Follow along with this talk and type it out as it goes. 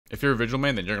If you're a Vigil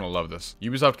main, then you're gonna love this.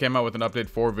 Ubisoft came out with an update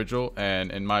for Vigil,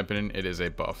 and in my opinion, it is a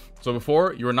buff. So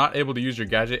before, you were not able to use your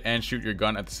gadget and shoot your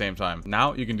gun at the same time.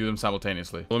 Now you can do them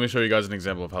simultaneously. Let me show you guys an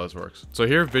example of how this works. So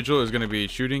here, Vigil is gonna be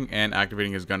shooting and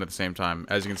activating his gun at the same time.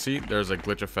 As you can see, there's a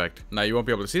glitch effect. Now you won't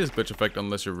be able to see this glitch effect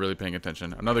unless you're really paying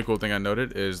attention. Another cool thing I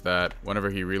noted is that whenever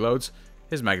he reloads,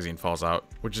 his magazine falls out,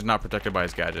 which is not protected by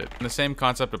his gadget. And the same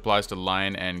concept applies to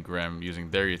Lion and Grim using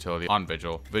their utility on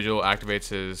Vigil. Vigil activates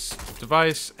his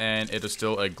device, and it is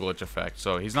still a glitch effect.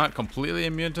 So he's not completely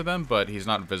immune to them, but he's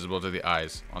not visible to the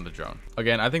eyes on the drone.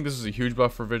 Again, I think this is a huge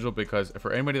buff for Vigil because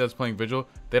for anybody that's playing Vigil,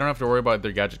 they don't have to worry about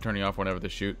their gadget turning off whenever they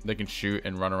shoot. They can shoot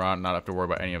and run around, not have to worry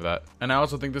about any of that. And I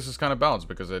also think this is kind of balanced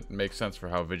because it makes sense for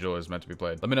how Vigil is meant to be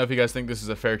played. Let me know if you guys think this is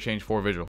a fair change for Vigil.